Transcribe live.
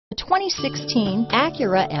2016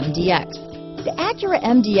 Acura MDX. The Acura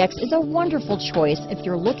MDX is a wonderful choice if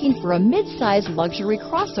you're looking for a mid-size luxury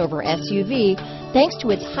crossover SUV thanks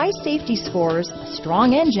to its high safety scores, a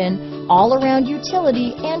strong engine, all-around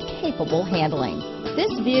utility, and capable handling.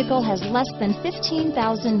 This vehicle has less than 15,000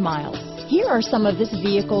 miles. Here are some of this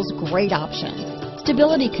vehicle's great options: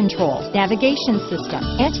 stability control, navigation system,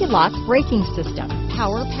 anti-lock braking system,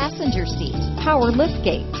 power passenger seat, power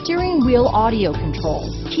liftgate, steering wheel audio controls,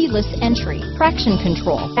 keyless entry, traction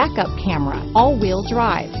control, backup camera, all-wheel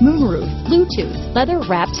drive, moonroof, Bluetooth,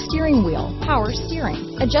 leather-wrapped steering wheel, power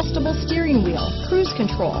steering, adjustable steering wheel, cruise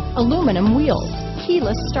control, aluminum wheels,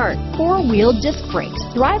 keyless start, four-wheel disc brakes.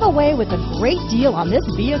 Drive away with a great deal on this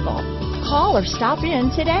vehicle. Call or stop in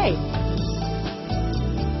today.